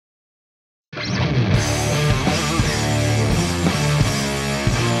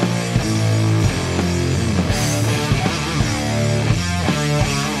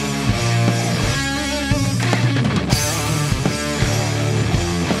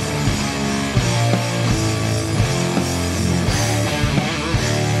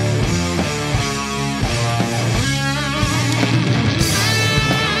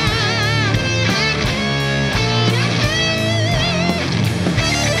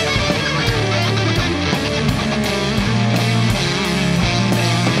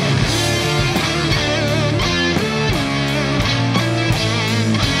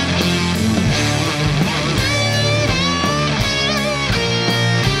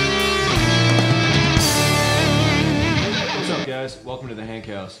welcome to the Hank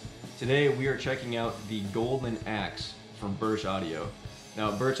House. Today we are checking out the Golden Axe from Berch Audio.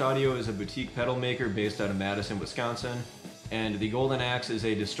 Now Berch Audio is a boutique pedal maker based out of Madison, Wisconsin, and the Golden Axe is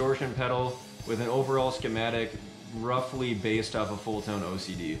a distortion pedal with an overall schematic roughly based off of Fulltone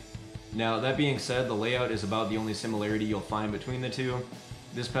OCD. Now that being said, the layout is about the only similarity you'll find between the two.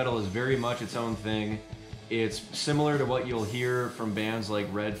 This pedal is very much its own thing. It's similar to what you'll hear from bands like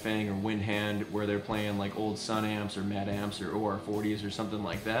Red Fang or Wind Hand, where they're playing like old Sun amps or Mad amps or OR40s or something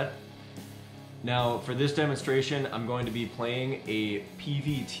like that. Now for this demonstration, I'm going to be playing a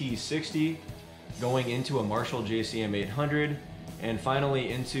Peavey T60, going into a Marshall JCM 800, and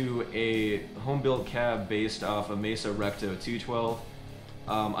finally into a Homebuilt cab based off a Mesa Recto 212.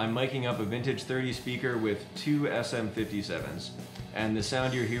 I'm miking up a vintage 30 speaker with two SM57s, and the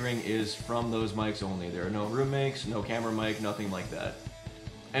sound you're hearing is from those mics only. There are no room mics, no camera mic, nothing like that.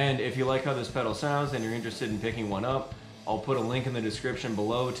 And if you like how this pedal sounds and you're interested in picking one up, I'll put a link in the description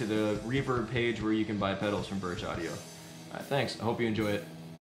below to the Reverb page where you can buy pedals from Berch Audio. Alright, thanks. I hope you enjoy it.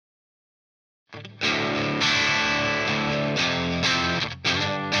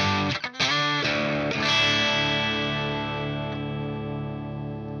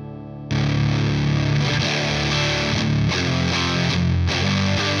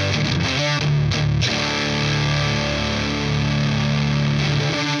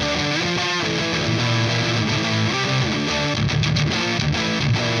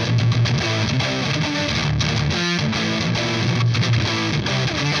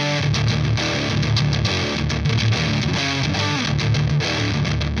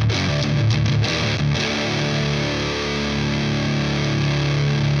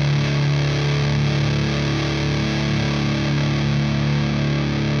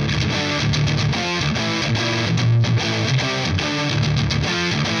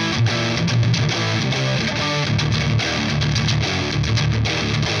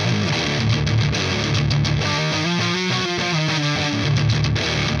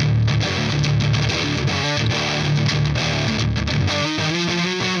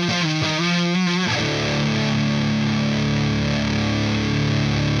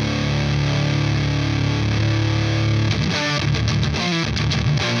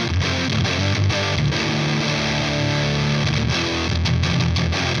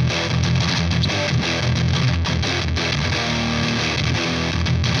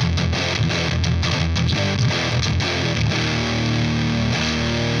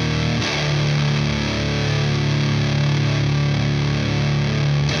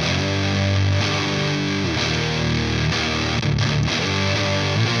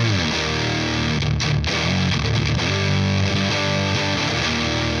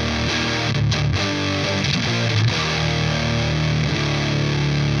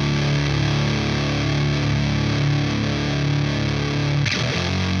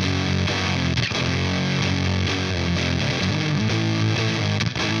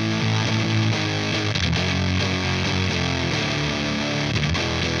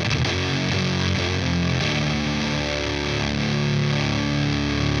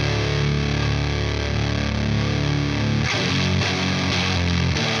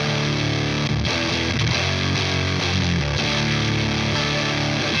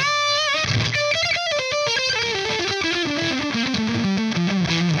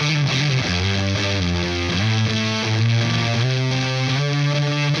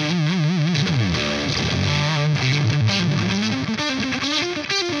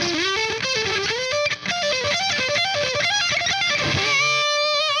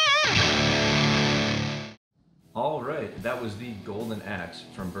 Alright, that was the Golden Axe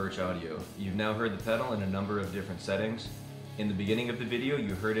from Berch Audio. You've now heard the pedal in a number of different settings. In the beginning of the video,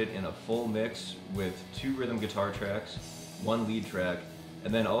 you heard it in a full mix with 2 rhythm guitar tracks, 1 lead track,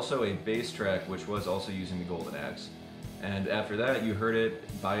 and then also a bass track which was also using the Golden Axe. And after that, you heard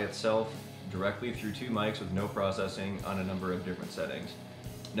it by itself directly through 2 mics with no processing on a number of different settings.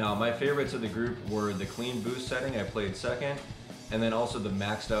 Now, my favorites of the group were the clean boost setting I played second, and then also the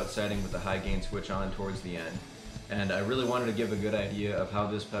maxed out setting with the high gain switch on towards the end. And I really wanted to give a good idea of how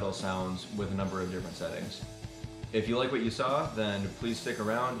this pedal sounds with a number of different settings. If you like what you saw, then please stick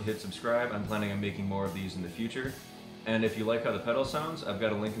around, hit subscribe. I'm planning on making more of these in the future. And if you like how the pedal sounds, I've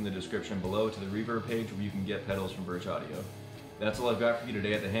got a link in the description below to the Reverb page where you can get pedals from Berch Audio. That's all I've got for you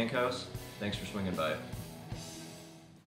today at the Hank House. Thanks for swinging by.